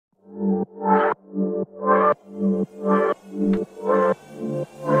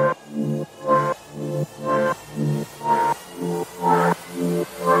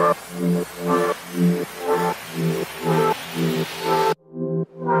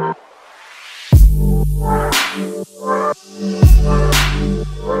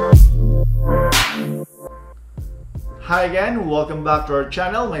Hi again, welcome back to our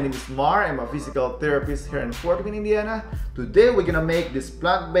channel. My name is Mar. I'm a physical therapist here in Fort Wayne, Indiana. Today we're gonna make this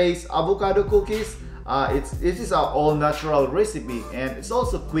plant-based avocado cookies. This is an all-natural recipe and it's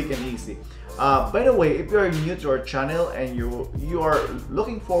also quick and easy. By the way, if you're new to our channel and you are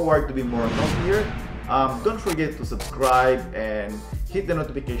looking forward to be more healthier, don't forget to subscribe and hit the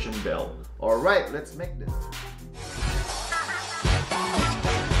notification bell. Alright, let's make this.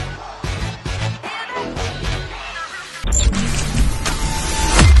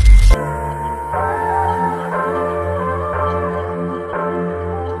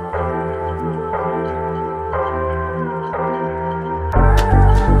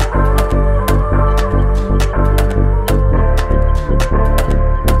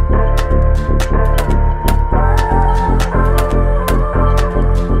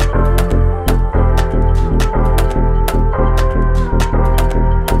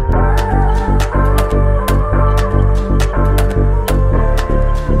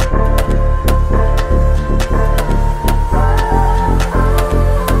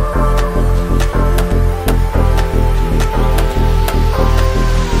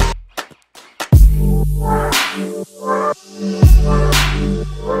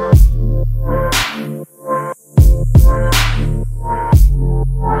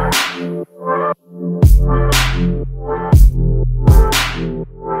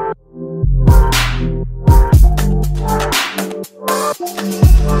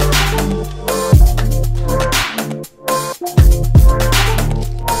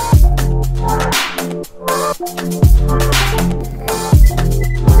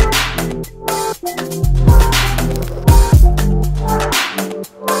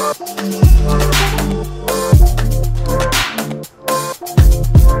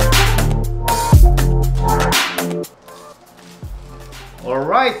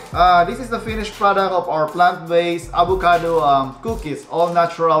 Alright, this is the finished product of our plant-based avocado cookies,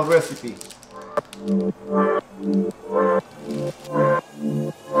 all-natural recipe.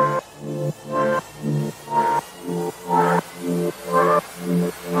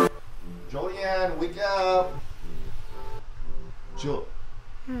 Julian, wake up!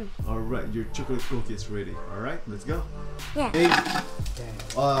 Alright, your chocolate cookie is ready. Alright, let's go. Yeah. Hey,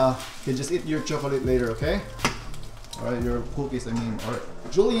 you can just eat your chocolate later, okay? Alright, your cookies, I mean. Alright.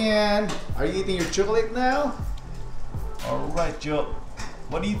 Julian, are you eating your chocolate now? Alright, Joe.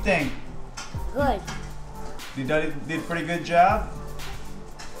 What do you think? Good. Did a pretty good job?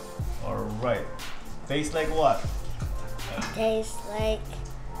 Alright. Tastes like what? It tastes like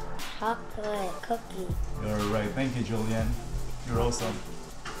chocolate cookie. Alright, thank you, Julian. You're awesome.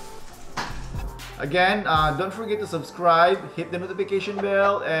 Again, don't forget to subscribe, hit the notification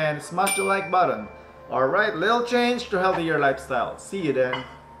bell, and smash the like button. Alright, little change to healthier lifestyle. See you then.